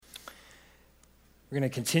We're going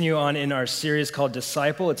to continue on in our series called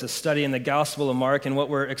Disciple. It's a study in the Gospel of Mark, and what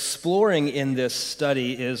we're exploring in this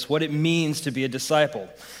study is what it means to be a disciple.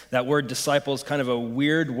 That word disciple is kind of a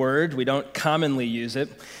weird word. We don't commonly use it.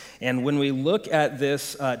 And when we look at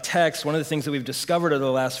this text, one of the things that we've discovered over the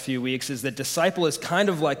last few weeks is that disciple is kind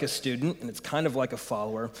of like a student, and it's kind of like a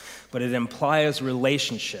follower, but it implies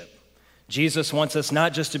relationship. Jesus wants us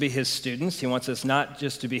not just to be his students, he wants us not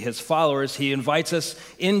just to be his followers, he invites us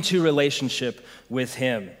into relationship with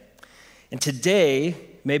him. And today,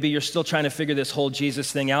 maybe you're still trying to figure this whole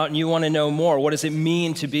Jesus thing out and you want to know more. What does it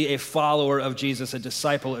mean to be a follower of Jesus, a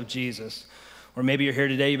disciple of Jesus? Or maybe you're here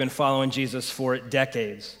today, you've been following Jesus for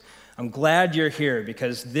decades. I'm glad you're here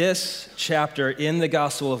because this chapter in the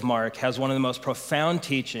Gospel of Mark has one of the most profound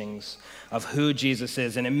teachings of who Jesus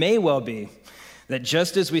is. And it may well be that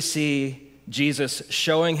just as we see Jesus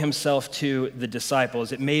showing himself to the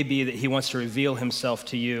disciples, it may be that he wants to reveal himself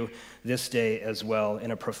to you this day as well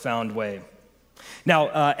in a profound way. Now,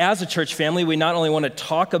 as a church family, we not only want to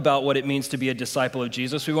talk about what it means to be a disciple of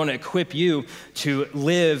Jesus, we want to equip you to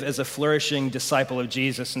live as a flourishing disciple of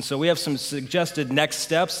Jesus. And so we have some suggested next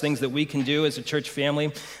steps, things that we can do as a church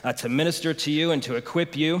family to minister to you and to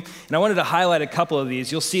equip you. And I wanted to highlight a couple of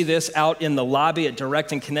these. You'll see this out in the lobby at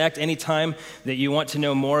Direct and Connect. Anytime that you want to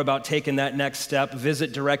know more about taking that next step,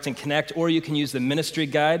 visit Direct and Connect, or you can use the ministry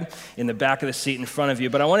guide in the back of the seat in front of you.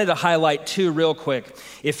 But I wanted to highlight two real quick.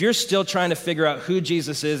 If you're still trying to figure out who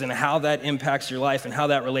Jesus is and how that impacts your life and how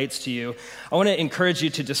that relates to you, I want to encourage you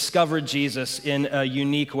to discover Jesus in a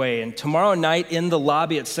unique way. And tomorrow night in the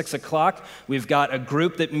lobby at 6 o'clock, we've got a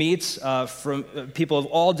group that meets from people of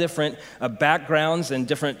all different backgrounds and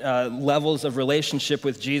different levels of relationship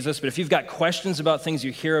with Jesus. But if you've got questions about things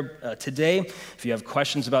you hear today, if you have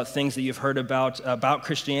questions about things that you've heard about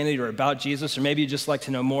Christianity or about Jesus, or maybe you'd just like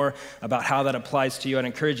to know more about how that applies to you, I'd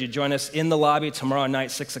encourage you to join us in the lobby tomorrow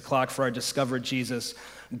night, 6 o'clock, for our Discover Jesus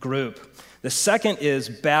group. The second is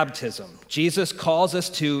baptism. Jesus calls us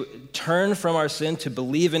to turn from our sin, to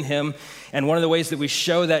believe in him, and one of the ways that we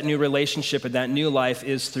show that new relationship and that new life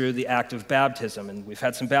is through the act of baptism. And we've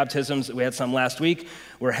had some baptisms. We had some last week.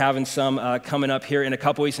 We're having some coming up here in a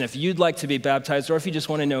couple weeks. And if you'd like to be baptized, or if you just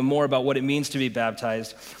want to know more about what it means to be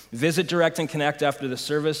baptized, visit Direct and Connect after the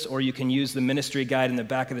service, or you can use the ministry guide in the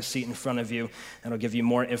back of the seat in front of you, and it'll give you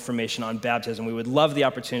more information on baptism. We would love the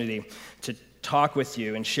opportunity to talk with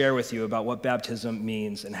you and share with you about what baptism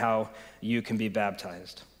means and how you can be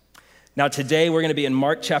baptized. Now today we're going to be in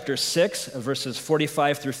Mark chapter 6, verses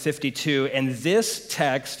 45 through 52, and this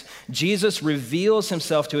text, Jesus reveals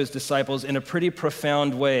himself to his disciples in a pretty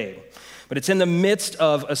profound way. But it's in the midst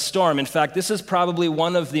of a storm. In fact, this is probably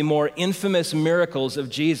one of the more infamous miracles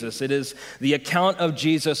of Jesus. It is the account of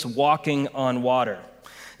Jesus walking on water.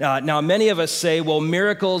 Now many of us say, well,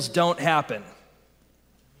 miracles don't happen.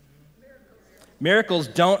 Miracles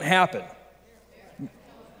don't happen.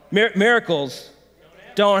 Miracles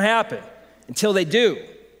don't happen until they do.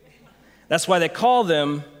 That's why they call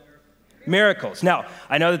them miracles. Now,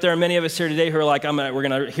 I know that there are many of us here today who are like, we're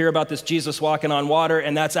going to hear about this Jesus walking on water,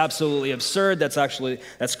 and that's absolutely absurd.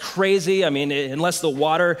 That's crazy. I mean, unless the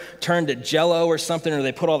water turned to Jell-O or something, or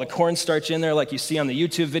they put all the cornstarch in there like you see on the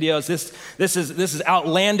YouTube videos, this is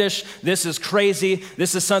outlandish. This is crazy.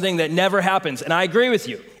 This is something that never happens. And I agree with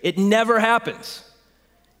you. It never happens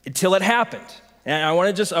until it happened. And I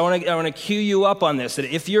want to cue you up on this, that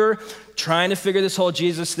if you're trying to figure this whole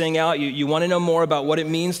Jesus thing out, you want to know more about what it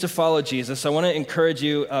means to follow Jesus, I want to encourage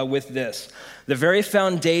you with this. The very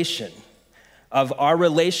foundation of our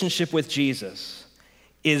relationship with Jesus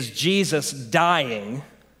is Jesus dying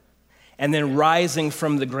and then rising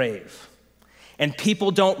from the grave. And people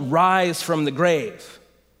don't rise from the grave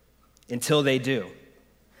until they do.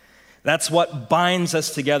 That's what binds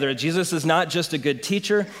us together. Jesus is not just a good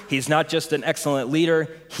teacher. He's not just an excellent leader.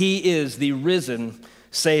 He is the risen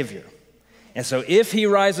Savior. And so if he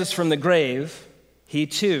rises from the grave, he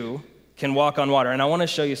too can walk on water. And I want to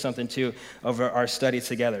show you something too over our study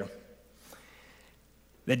together.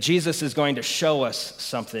 That Jesus is going to show us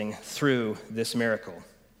something through this miracle.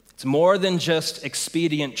 It's more than just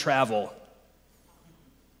expedient travel.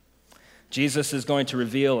 Jesus is going to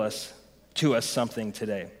reveal to us something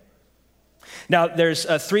today. Now, there's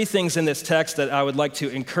three things in this text that I would like to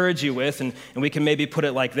encourage you with, and we can maybe put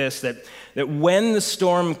it like this, that when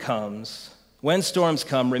storms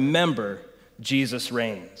come, remember Jesus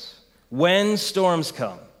reigns. When storms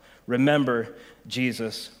come, remember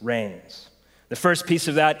Jesus reigns. The first piece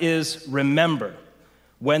of that is remember.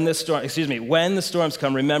 When the storms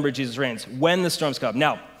come, remember Jesus reigns. When the storms come.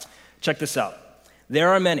 Now, check this out. There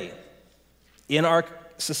are many in our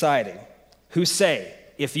society who say,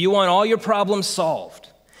 if you want all your problems solved,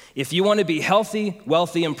 if you want to be healthy,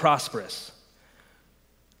 wealthy, and prosperous,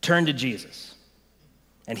 turn to Jesus,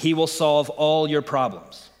 and he will solve all your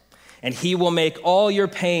problems, and he will make all your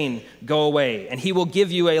pain go away, and he will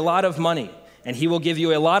give you a lot of money, and he will give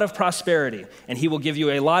you a lot of prosperity, and he will give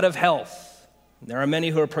you a lot of health. There are many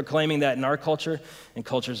who are proclaiming that in our culture and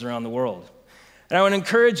cultures around the world. And I want to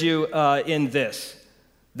encourage you in this.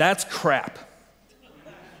 That's crap.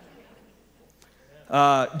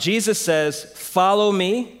 Jesus says, follow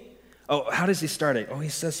me. Oh, how does he start it? Oh, he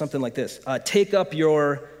says something like this. Take up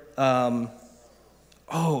your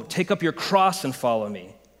cross and follow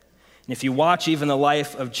me. And if you watch even the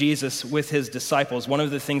life of Jesus with his disciples, one of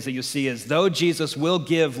the things that you see is though Jesus will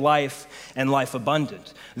give life and life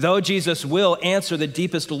abundant, though Jesus will answer the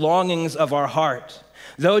deepest longings of our heart,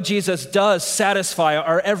 though Jesus does satisfy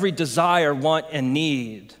our every desire, want, and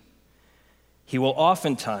need, he will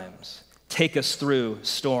oftentimes take us through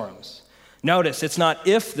storms. Notice, it's not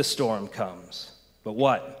if the storm comes, but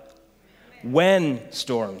what? When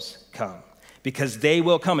storms come. Because they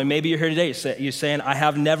will come. And maybe you're here today, you're saying, I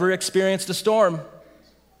have never experienced a storm.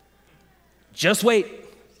 Just wait.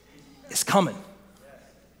 It's coming.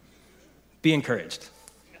 Be encouraged.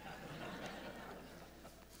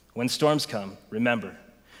 When storms come, remember,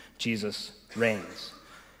 Jesus reigns.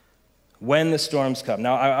 When the storms come.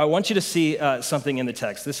 Now, I want you to see something in the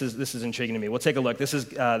text. This is intriguing to me. We'll take a look. This is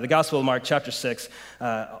the Gospel of Mark, chapter 6.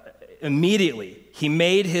 Immediately, he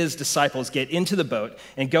made his disciples get into the boat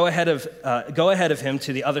and go ahead of him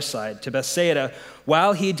to the other side, to Bethsaida,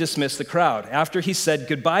 while he dismissed the crowd. After he said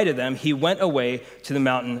goodbye to them, he went away to the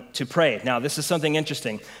mountain to pray. Now, this is something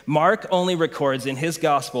interesting. Mark only records in his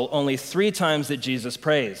gospel only 3 times that Jesus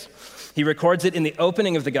prays. He records it in the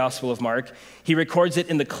opening of the Gospel of Mark. He records it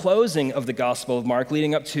in the closing of the Gospel of Mark,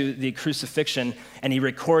 leading up to the crucifixion. And he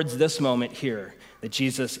records this moment here, that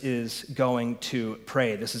Jesus is going to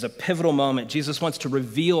pray. This is a pivotal moment. Jesus wants to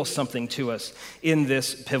reveal something to us in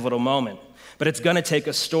this pivotal moment. But it's going to take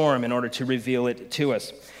a storm in order to reveal it to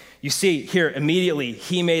us. You see here, immediately,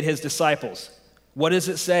 he made his disciples. What does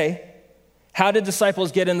it say? How did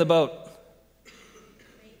disciples get in the boat?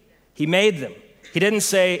 He made them. He didn't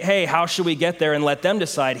say, hey, how should we get there, and let them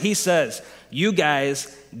decide. He says, you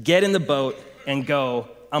guys get in the boat and go.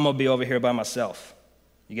 I'm going to be over here by myself.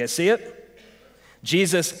 You guys see it?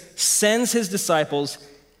 Jesus sends his disciples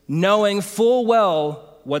knowing full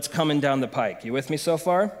well what's coming down the pike. You with me so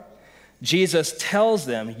far? Jesus tells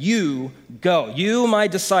them, you go. You, my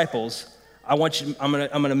disciples, I'm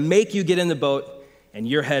going to make you get in the boat, and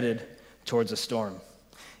you're headed towards a storm.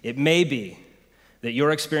 It may be that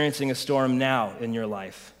you're experiencing a storm now in your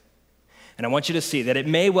life. And I want you to see that it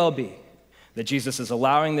may well be that Jesus is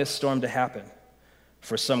allowing this storm to happen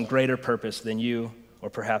for some greater purpose than you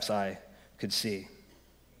or perhaps I could see.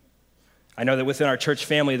 I know that within our church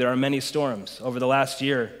family there are many storms. Over the last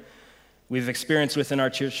year, we've experienced within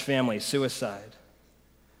our church family suicide,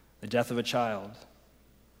 the death of a child,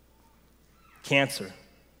 cancer,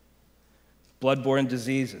 bloodborne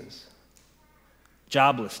diseases,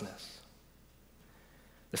 joblessness,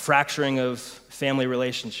 the fracturing of family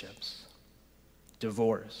relationships,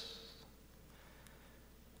 divorce.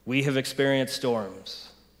 We have experienced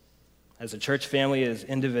storms as a church family, as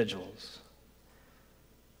individuals.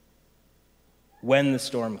 When the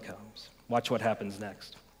storm comes, watch what happens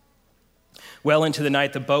next. Well into the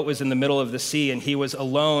night, the boat was in the middle of the sea, and he was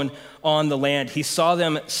alone on the land. He saw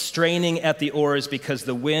them straining at the oars because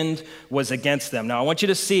the wind was against them. Now, I want you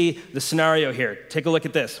to see the scenario here. Take a look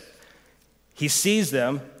at this. He sees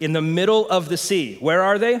them in the middle of the sea. Where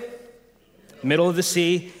are they? Middle of the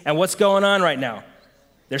sea. And what's going on right now?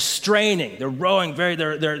 They're straining. They're rowing.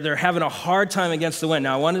 They're having a hard time against the wind.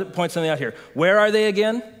 Now, I want to point something out here. Where are they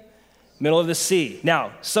again? Middle of the sea.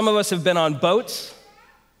 Now, some of us have been on boats.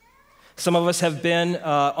 Some of us have been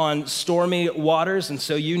on stormy waters, and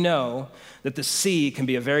so you know that the sea can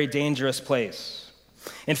be a very dangerous place.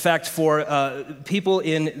 In fact, for people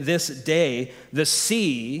in this day, the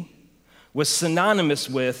sea was synonymous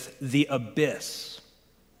with the abyss.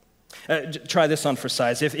 Try this on for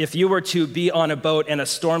size. If you were to be on a boat and a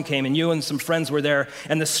storm came and you and some friends were there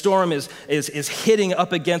and the storm is hitting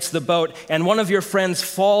up against the boat and one of your friends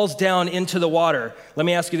falls down into the water, let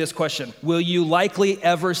me ask you this question. Will you likely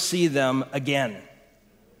ever see them again?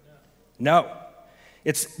 No.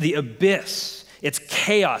 It's the abyss. It's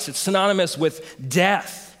chaos. It's synonymous with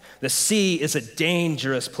death. The sea is a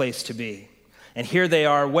dangerous place to be. And here they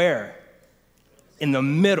are where? In the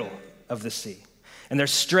middle of the sea. And they're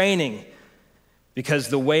straining because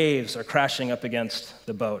the waves are crashing up against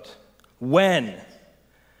the boat. When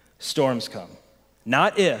storms come,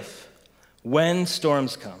 not if, When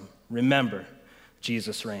storms come, remember,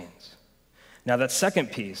 Jesus reigns. Now that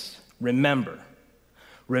second piece, remember.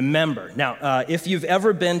 Remember. Now, if you've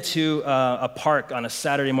ever been to a park on a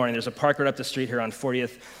Saturday morning, there's a park right up the street here on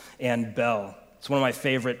 40th and Bell. It's one of my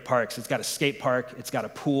favorite parks. It's got a skate park, it's got a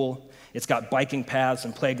pool, it's got biking paths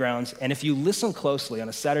and playgrounds. And if you listen closely on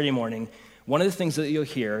a Saturday morning, one of the things that you'll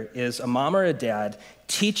hear is a mom or a dad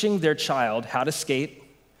teaching their child how to skate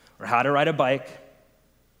or how to ride a bike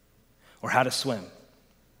or how to swim.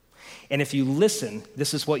 And if you listen,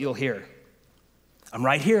 this is what you'll hear. I'm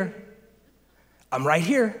right here. I'm right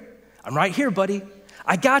here. I'm right here, buddy.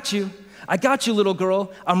 I got you. I got you, little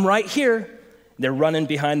girl. I'm right here. They're running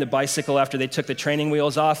behind the bicycle after they took the training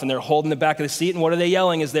wheels off, and they're holding the back of the seat, and what are they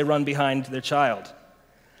yelling as they run behind their child?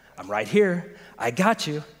 I'm right here. I got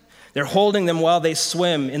you. They're holding them while they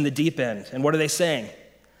swim in the deep end, and what are they saying?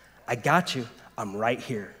 I got you. I'm right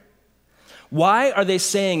here. Why are they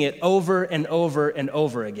saying it over and over and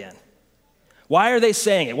over again? Why are they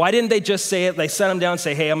saying it? Why didn't they just say it? They set them down and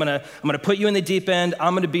say, hey, I'm gonna put you in the deep end.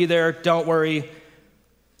 I'm gonna be there. Don't worry.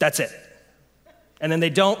 That's it. And then they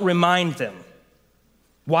don't remind them.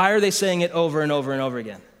 Why are they saying it over and over and over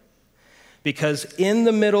again? Because in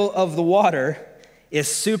the middle of the water is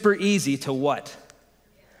super easy to what?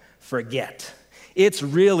 Forget. It's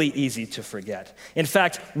really easy to forget. In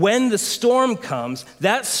fact, when the storm comes,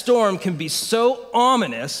 that storm can be so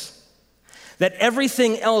ominous that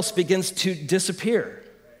everything else begins to disappear.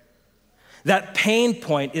 That pain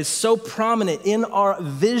point is so prominent in our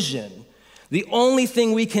vision, the only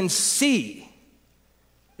thing we can see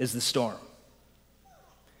is the storm.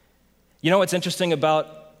 You know what's interesting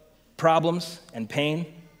about problems and pain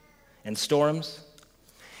and storms?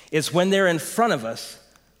 Is when they're in front of us,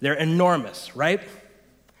 they're enormous, right?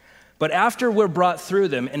 But after we're brought through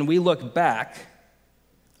them and we look back,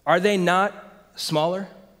 are they not smaller?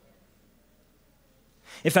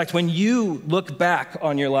 In fact, when you look back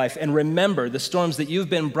on your life and remember the storms that you've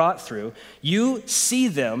been brought through, you see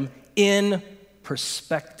them in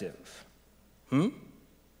perspective.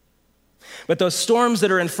 But those storms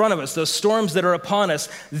that are in front of us, those storms that are upon us,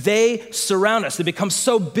 they surround us. They become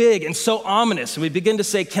so big and so ominous. And we begin to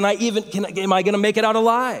say, am I going to make it out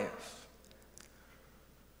alive?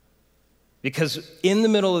 Because in the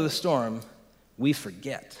middle of the storm, we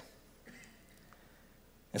forget.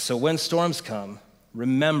 And so when storms come,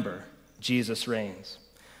 remember, Jesus reigns.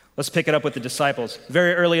 Let's pick it up with the disciples.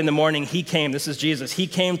 Very early in the morning, he came. This is Jesus. He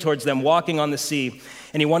came towards them walking on the sea,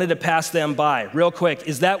 and he wanted to pass them by. Real quick,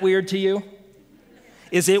 is that weird to you?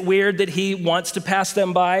 Is it weird that he wants to pass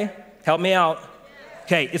them by? Help me out.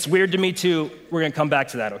 Okay, it's weird to me too. We're going to come back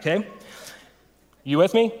to that, okay? You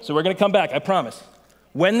with me? So we're going to come back, I promise.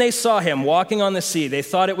 When they saw him walking on the sea, they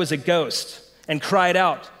thought it was a ghost and cried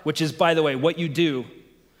out, which is, by the way, what you do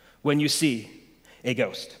when you see a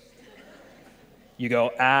ghost. You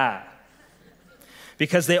go, ah.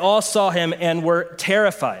 Because they all saw him and were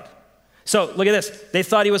terrified. So look at this. They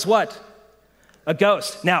thought he was what? A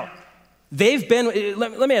ghost. Now, they've been,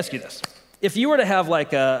 let me ask you this. If you were to have like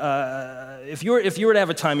if you were to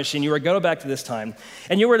have a time machine, you were to go back to this time,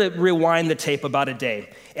 and you were to rewind the tape about a day,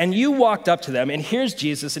 and you walked up to them, and here's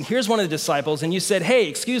Jesus, and here's one of the disciples, and you said, hey,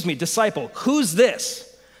 excuse me, disciple, who's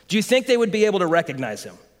this? Do you think they would be able to recognize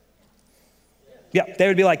him? Yeah, they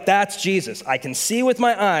would be like, that's Jesus. I can see with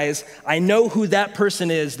my eyes. I know who that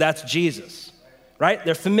person is. That's Jesus, right?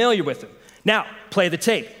 They're familiar with him. Now, play the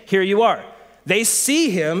tape. Here you are. They see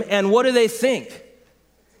him, and what do they think?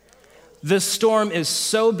 The storm is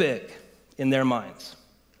so big in their minds.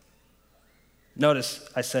 Notice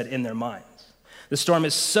I said in their minds. The storm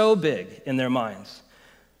is so big in their minds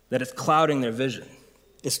that it's clouding their vision.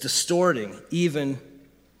 It's distorting even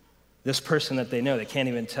this person that they know. They can't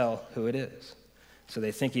even tell who it is. So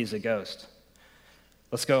they think he's a ghost.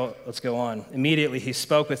 Let's go on. Immediately he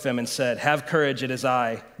spoke with them and said, have courage, it is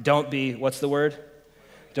I. Don't be, what's the word?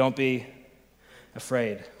 Don't be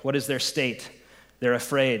afraid. What is their state? They're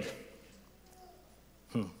afraid.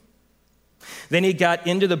 Then he got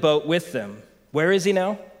into the boat with them. Where is he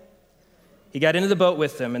now? He got into the boat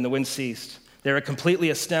with them and the wind ceased. They were completely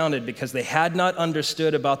astounded because they had not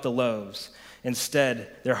understood about the loaves.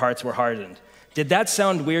 Instead, their hearts were hardened. Did that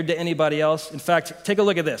sound weird to anybody else? In fact, take a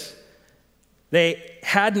look at this. They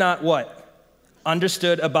had not what?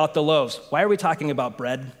 Understood about the loaves. Why are we talking about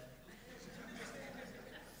bread?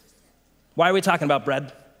 Why are we talking about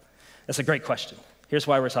bread? That's a great question. Here's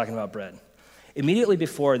why we're talking about bread. Immediately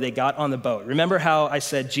before they got on the boat, remember how I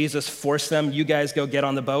said Jesus forced them, you guys go get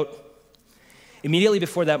on the boat? Immediately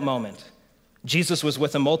before that moment, Jesus was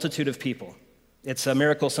with a multitude of people. It's a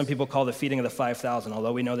miracle some people call the feeding of the 5,000,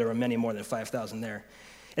 although we know there were many more than 5,000 there.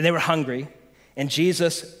 and they were hungry, and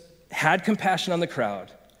Jesus had compassion on the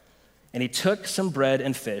crowd, and he took some bread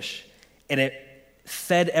and fish, and it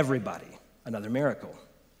fed everybody. Another miracle.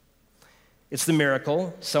 It's the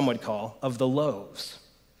miracle, some would call, of the loaves.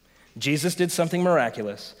 Jesus did something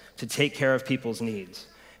miraculous to take care of people's needs.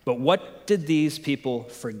 But what did these people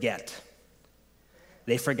forget?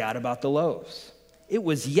 They forgot about the loaves. It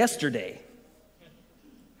was yesterday,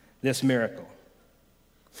 this miracle.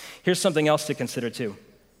 Here's something else to consider too.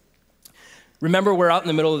 Remember, we're out in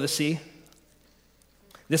the middle of the sea.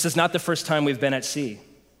 This is not the first time we've been at sea.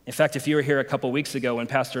 In fact, if you were here a couple weeks ago when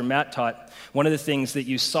Pastor Matt taught, one of the things that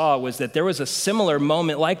you saw was that there was a similar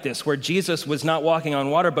moment like this where Jesus was not walking on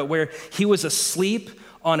water, but where he was asleep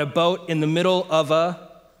on a boat in the middle of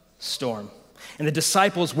a storm. And the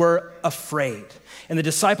disciples were afraid. And the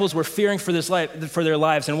disciples were fearing for their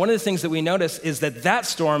lives. And one of the things that we notice is that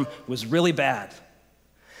storm was really bad.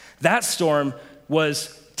 That storm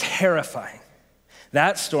was terrifying.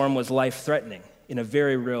 That storm was life-threatening in a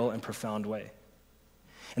very real and profound way.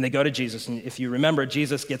 And they go to Jesus, and if you remember,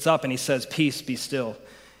 Jesus gets up and he says, "Peace, be still,"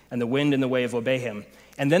 and the wind and the wave obey him.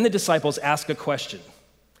 And then the disciples ask a question.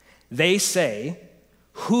 They say,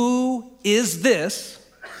 "Who is this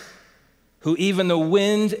who even the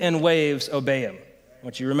wind and waves obey him?" I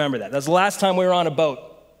want you to remember that. That's the last time we were on a boat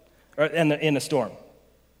or in a storm.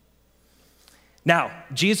 Now,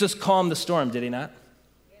 Jesus calmed the storm, did he not?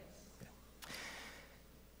 Yes.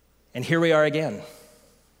 And here we are again,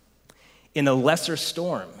 in a lesser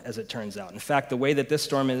storm, as it turns out. In fact, the way that this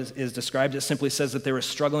storm is described, it simply says that they were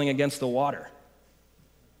struggling against the water.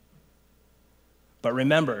 But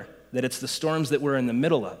remember that it's the storms that we're in the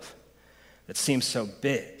middle of that seem so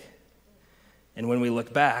big. And when we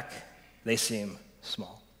look back, they seem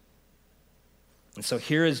small. And so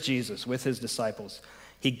here is Jesus with his disciples.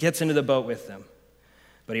 He gets into the boat with them,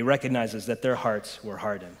 but he recognizes that their hearts were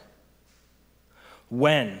hardened.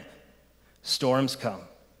 When storms come,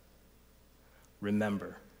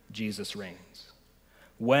 remember, Jesus reigns.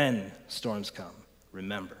 When storms come,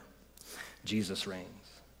 remember, Jesus reigns.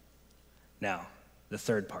 Now, the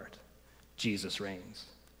third part, Jesus reigns.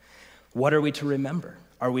 What are we to remember?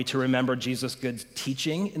 Are we to remember Jesus' good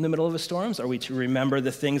teaching in the middle of the storms? Are we to remember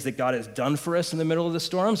the things that God has done for us in the middle of the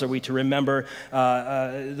storms? Are we to remember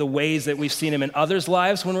the ways that we've seen him in others'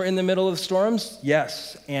 lives when we're in the middle of storms?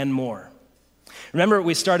 Yes, and more. Remember,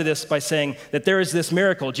 we started this by saying that there is this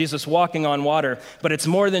miracle, Jesus walking on water, but it's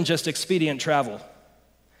more than just expedient travel.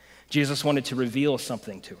 Jesus wanted to reveal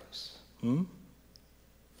something to us.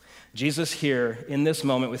 Jesus here, in this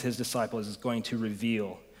moment with his disciples, is going to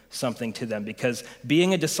reveal something to them, because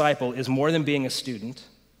being a disciple is more than being a student.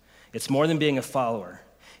 It's more than being a follower.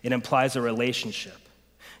 It implies a relationship.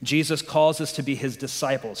 Jesus calls us to be his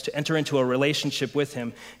disciples, to enter into a relationship with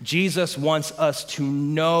him. Jesus wants us to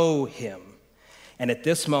know him. And at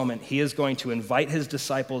this moment, he is going to invite his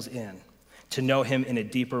disciples in to know him in a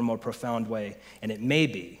deeper, more profound way. And it may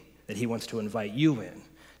be that he wants to invite you in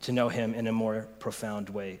to know him in a more profound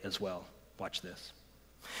way as well. Watch this.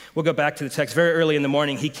 We'll go back to the text. Very early in the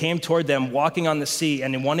morning, he came toward them walking on the sea,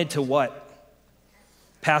 and he wanted to what?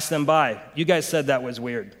 Pass them by. You guys said that was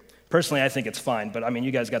weird. Personally, I think it's fine, but I mean,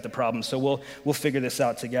 you guys got the problem, so we'll figure this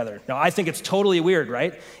out together. Now, I think it's totally weird,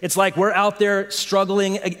 right? It's like we're out there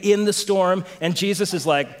struggling in the storm, and Jesus is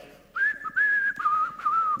like,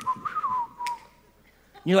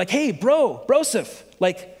 you're like, "Hey, brosif,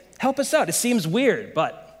 like, help us out." It seems weird,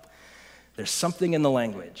 but there's something in the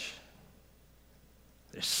language.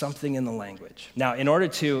 There's something in the language. Now, in order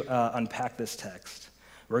to unpack this text,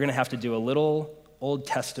 we're going to have to do a little Old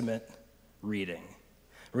Testament reading.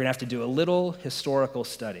 We're going to have to do a little historical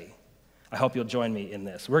study. I hope you'll join me in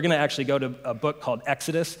this. We're going to actually go to a book called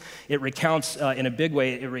Exodus. It recounts, in a big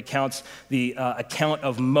way, it recounts the account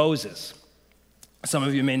of Moses. Some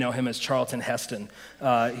of you may know him as Charlton Heston.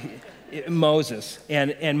 Moses.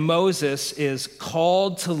 And Moses is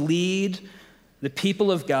called to lead the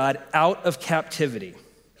people of God out of captivity.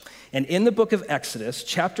 And in the book of Exodus,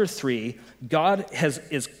 chapter 3, God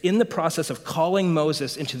is in the process of calling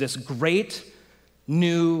Moses into this great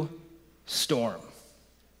new storm.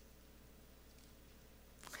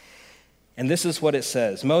 And this is what it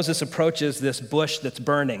says. Moses approaches this bush that's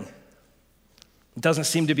burning. It doesn't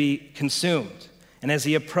seem to be consumed. And as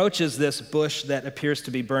he approaches this bush that appears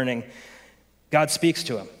to be burning, God speaks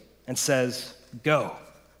to him and says, "Go."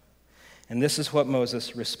 And this is what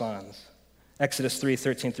Moses responds. Exodus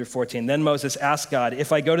 3:13-14. Then Moses asked God,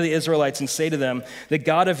 "If I go to the Israelites and say to them, 'The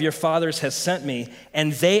God of your fathers has sent me,'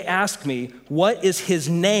 and they ask me, 'What is his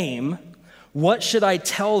name?' what should I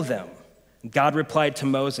tell them?" God replied to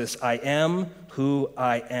Moses, "I am who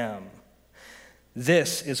I am."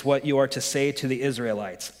 This is what you are to say to the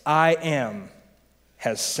Israelites. I am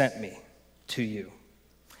has sent me to you.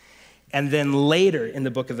 And then later in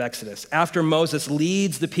the book of Exodus, after Moses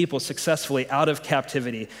leads the people successfully out of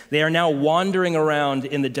captivity, they are now wandering around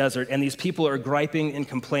in the desert, and these people are griping and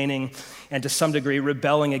complaining and to some degree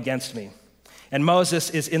rebelling against me. And Moses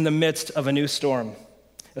is in the midst of a new storm,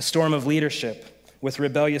 a storm of leadership with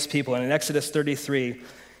rebellious people. And in Exodus 33,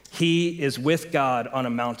 he is with God on a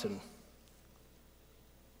mountain.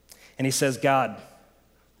 And he says, God,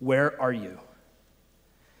 where are you?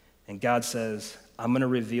 And God says, I'm going to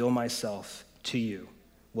reveal myself to you.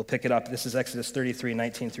 We'll pick it up. This is Exodus 33,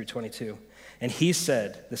 19 through 22. And he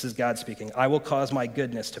said, this is God speaking, I will cause my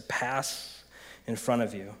goodness to pass in front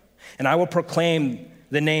of you, and I will proclaim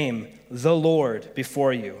the name, the Lord,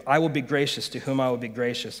 before you. I will be gracious to whom I will be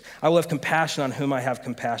gracious. I will have compassion on whom I have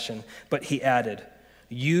compassion. But he added,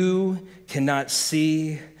 you cannot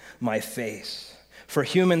see my face, for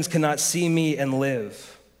humans cannot see me and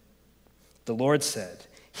live. The Lord said,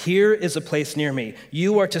 here is a place near me.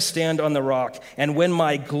 You are to stand on the rock, and when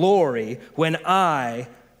my glory, when I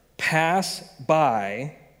pass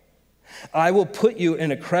by, I will put you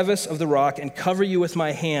in a crevice of the rock and cover you with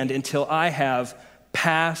my hand until I have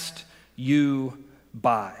passed you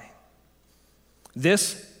by.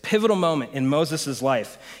 This pivotal moment in Moses'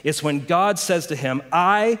 life is when God says to him,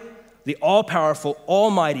 I, the all-powerful,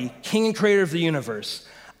 almighty, king and creator of the universe,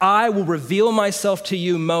 I will reveal myself to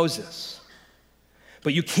you, Moses.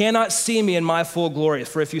 But you cannot see me in my full glory,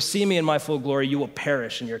 for if you see me in my full glory, you will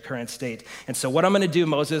perish in your current state. And so what I'm going to do,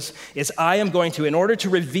 Moses, is I am going to, in order to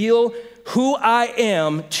reveal who I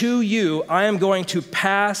am to you, I am going to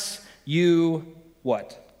pass you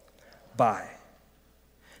what? By.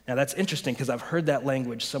 Now that's interesting because I've heard that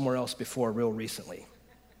language somewhere else before real recently.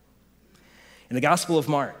 In the Gospel of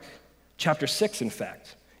Mark, chapter 6, in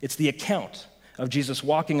fact, it's the account of Jesus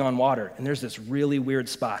walking on water, and there's this really weird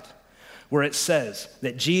spot where it says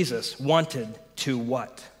that Jesus wanted to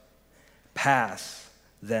what? Pass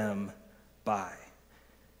them by.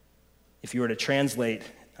 If you were to translate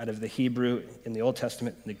out of the Hebrew in the Old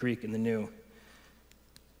Testament and the Greek in the New,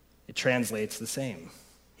 it translates the same.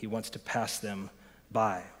 He wants to pass them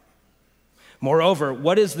by. Moreover,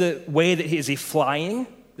 what is the way that is he flying?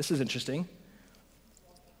 This is interesting.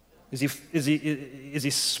 Is he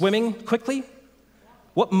swimming quickly?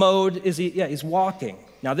 What mode is he? Yeah, he's walking.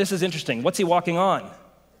 Now, this is interesting. What's he walking on?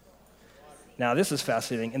 Now, this is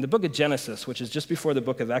fascinating. In the book of Genesis, which is just before the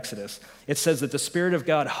book of Exodus, it says that the Spirit of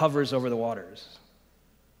God hovers over the waters.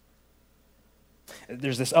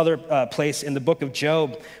 There's this other place in the book of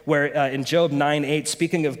Job where in Job 9:8,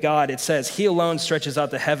 speaking of God, it says, he alone stretches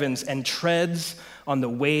out the heavens and treads on the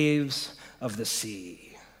waves of the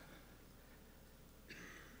sea.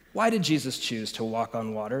 Why did Jesus choose to walk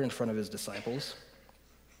on water in front of his disciples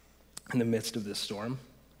in the midst of this storm?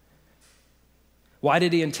 Why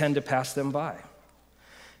did he intend to pass them by?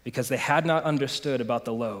 Because they had not understood about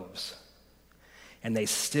the loaves, and they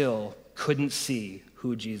still couldn't see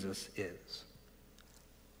who Jesus is.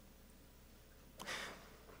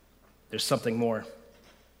 There's something more.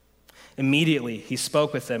 Immediately, he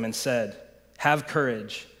spoke with them and said, have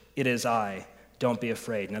courage, it is I, don't be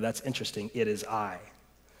afraid. Now that's interesting, it is I.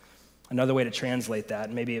 Another way to translate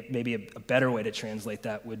that, maybe a better way to translate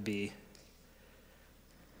that would be,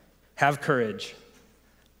 have courage,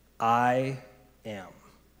 I am.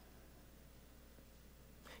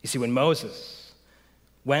 You see, when Moses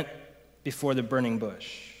went before the burning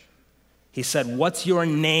bush, he said, what's your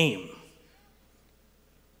name?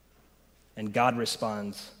 And God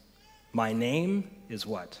responds, my name is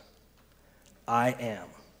what? I am.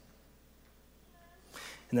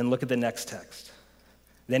 And then look at the next text.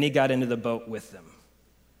 Then he got into the boat with them.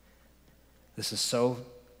 This is so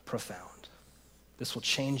profound. This will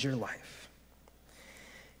change your life.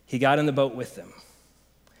 He got in the boat with them.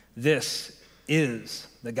 This is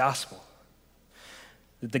the gospel.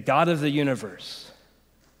 That the God of the universe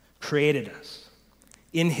created us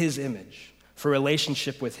in his image for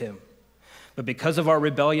relationship with him. But because of our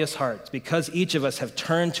rebellious hearts, because each of us have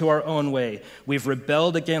turned to our own way, we've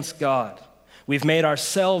rebelled against God. We've made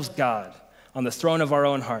ourselves God on the throne of our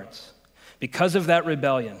own hearts. Because of that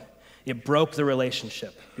rebellion, it broke the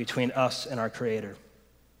relationship between us and our Creator.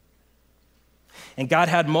 And God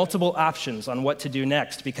had multiple options on what to do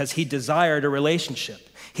next because he desired a relationship.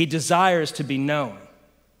 He desires to be known.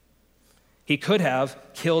 He could have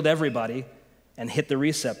killed everybody and hit the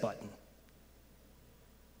reset button.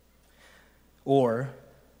 Or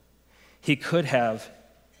he could have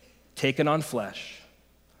taken on flesh,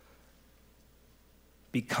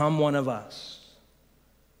 become one of us,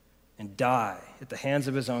 and die at the hands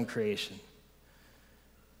of his own creation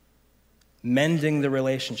mending the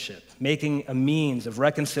relationship, making a means of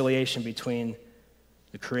reconciliation between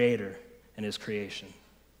the Creator and his creation.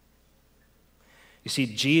 You see,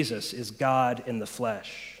 Jesus is God in the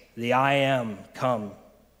flesh, the I am come.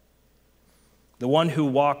 The one who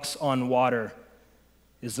walks on water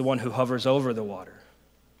is the one who hovers over the water.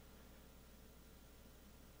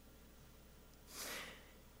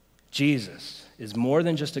 Jesus is more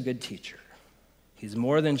than just a good teacher. He's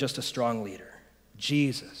more than just a strong leader.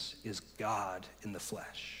 Jesus is God in the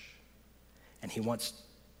flesh. And he wants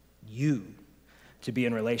you to be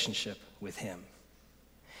in relationship with him.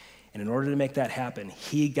 And in order to make that happen,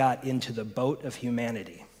 he got into the boat of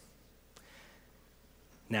humanity.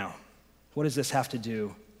 Now, what does this have to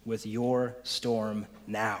do with your storm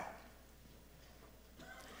now?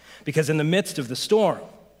 Because in the midst of the storm,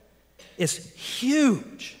 it's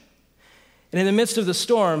huge. And in the midst of the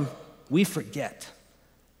storm, we forget.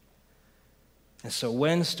 And so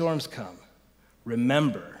when storms come,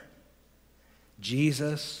 remember,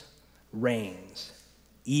 Jesus reigns,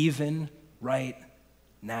 even right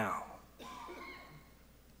now.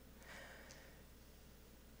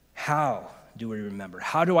 How do we remember?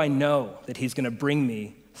 How do I know that he's going to bring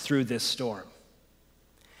me through this storm?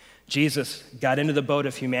 Jesus got into the boat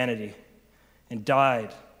of humanity and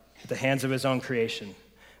died at the hands of his own creation,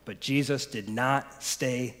 but Jesus did not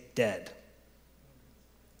stay dead.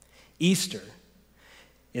 Easter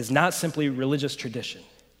is not simply religious tradition.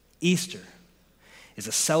 Easter is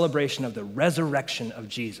a celebration of the resurrection of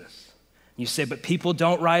Jesus. You say, but people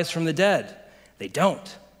don't rise from the dead. They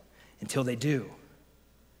don't until they do.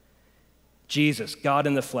 Jesus, God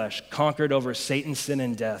in the flesh, conquered over Satan, sin,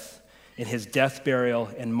 and death in his death, burial,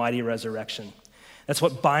 and mighty resurrection. That's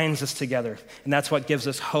what binds us together, and that's what gives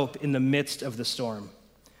us hope in the midst of the storm.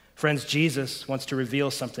 Friends, Jesus wants to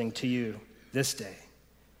reveal something to you this day.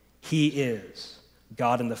 He is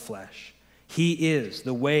God in the flesh. He is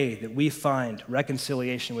the way that we find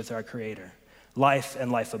reconciliation with our Creator, life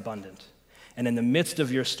and life abundant. And in the midst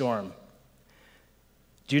of your storm,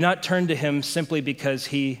 do not turn to him simply because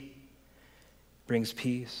he brings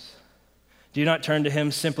peace. Do not turn to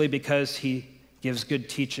him simply because he gives good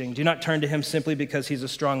teaching. Do not turn to him simply because he's a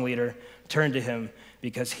strong leader. Turn to him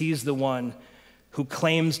because he's the one who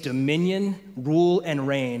claims dominion, rule, and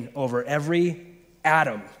reign over every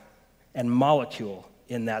atom and molecule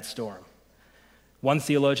in that storm. One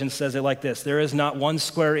theologian says it like this: there is not one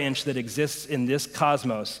square inch that exists in this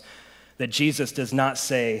cosmos that Jesus does not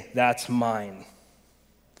say, that's mine.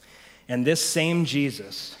 And this same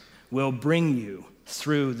Jesus will bring you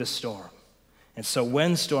through the storm. And so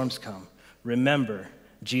when storms come, remember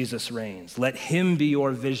Jesus reigns. Let him be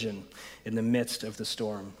your vision in the midst of the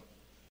storm.